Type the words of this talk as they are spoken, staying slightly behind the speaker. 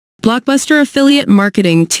Blockbuster Affiliate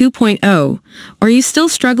Marketing 2.0. Are you still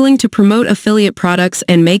struggling to promote affiliate products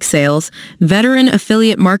and make sales? Veteran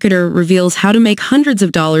affiliate marketer reveals how to make hundreds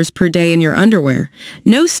of dollars per day in your underwear.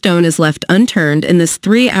 No stone is left unturned in this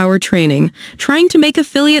 3-hour training. Trying to make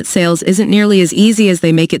affiliate sales isn't nearly as easy as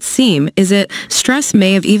they make it seem, is it? Stress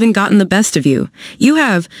may have even gotten the best of you. You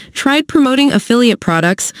have tried promoting affiliate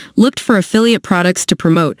products, looked for affiliate products to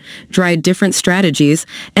promote, tried different strategies,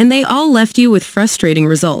 and they all left you with frustrating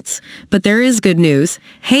results. But there is good news.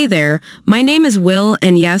 Hey there, my name is Will,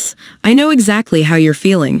 and yes, I know exactly how you're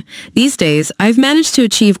feeling. These days, I've managed to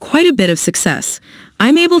achieve quite a bit of success.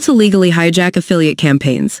 I'm able to legally hijack affiliate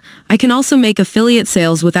campaigns. I can also make affiliate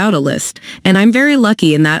sales without a list, and I'm very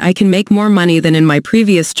lucky in that I can make more money than in my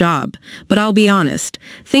previous job. But I'll be honest,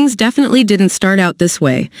 things definitely didn't start out this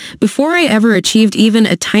way. Before I ever achieved even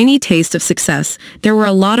a tiny taste of success, there were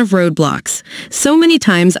a lot of roadblocks. So many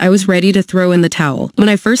times I was ready to throw in the towel. When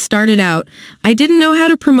I first started out, I didn't know how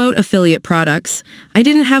to promote affiliate products, I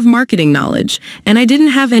didn't have marketing knowledge, and I didn't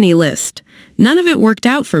have any list. None of it worked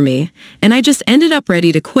out for me, and I just ended up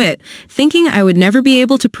ready to quit, thinking I would never be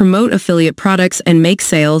able to promote affiliate products and make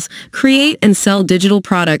sales, create and sell digital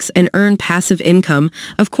products and earn passive income.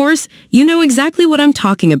 Of course, you know exactly what I'm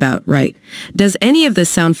talking about, right? Does any of this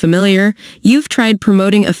sound familiar? You've tried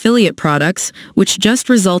promoting affiliate products, which just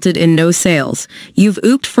resulted in no sales. You've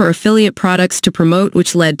ooked for affiliate products to promote,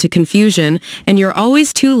 which led to confusion, and you're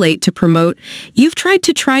always too late to promote. You've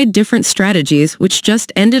tried different strategies, which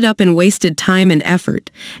just ended up in wasted time and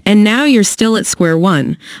effort. And now you're still at square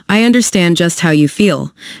one. I understand just how you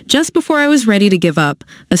feel. Just before I was ready to give up,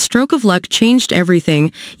 a stroke of luck changed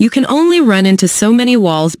everything. You can only run into so many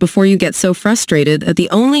walls before you get so frustrated that the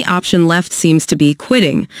only option left seems to be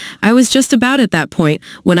quitting. I was just about at that point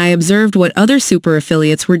when I observed what other super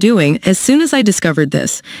affiliates were doing. As soon as I discovered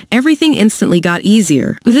this, everything instantly got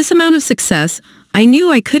easier. With this amount of success, I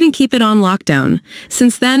knew I couldn't keep it on lockdown.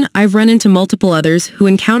 Since then, I've run into multiple others who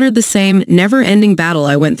encountered the same never-ending battle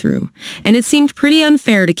I went through. And it seemed pretty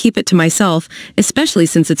unfair to keep it to myself, especially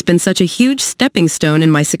since it's been such a huge stepping stone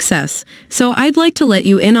in my success. So I'd like to let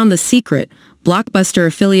you in on the secret. Blockbuster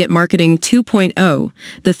Affiliate Marketing 2.0,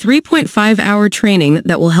 the 3.5-hour training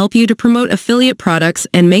that will help you to promote affiliate products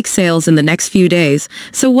and make sales in the next few days.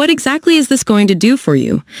 So what exactly is this going to do for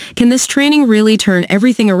you? Can this training really turn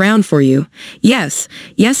everything around for you? Yes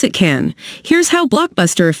it can. Here's how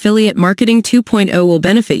Blockbuster Affiliate Marketing 2.0 will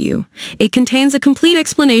benefit you. It contains a complete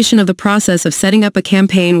explanation of the process of setting up a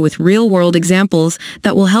campaign with real-world examples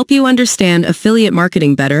that will help you understand affiliate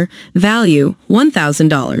marketing better. Value,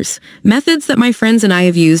 $1,000. Methods that my friends and I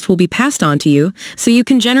have used will be passed on to you, so you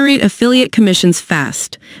can generate affiliate commissions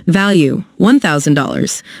fast. Value,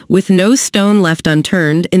 $1,000. With no stone left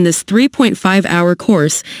unturned in this 3.5-hour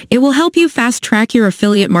course, it will help you fast-track your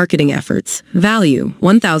affiliate marketing efforts. Value,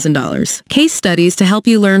 $1,000. Case studies to help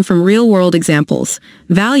you learn from real-world examples.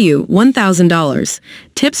 Value, $1,000.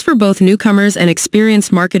 Tips for both newcomers and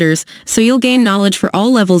experienced marketers, so you'll gain knowledge for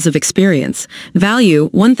all levels of experience. Value,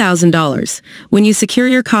 $1,000. When you secure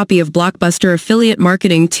your copy of Blockbuster Affiliate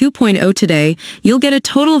Marketing 2.0 today, you'll get a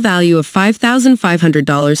total value of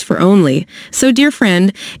 $5,500 for only. So dear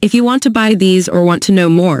friend, if you want to buy these or want to know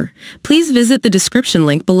more, please visit the description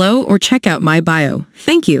link below or check out my bio.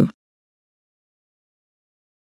 Thank you.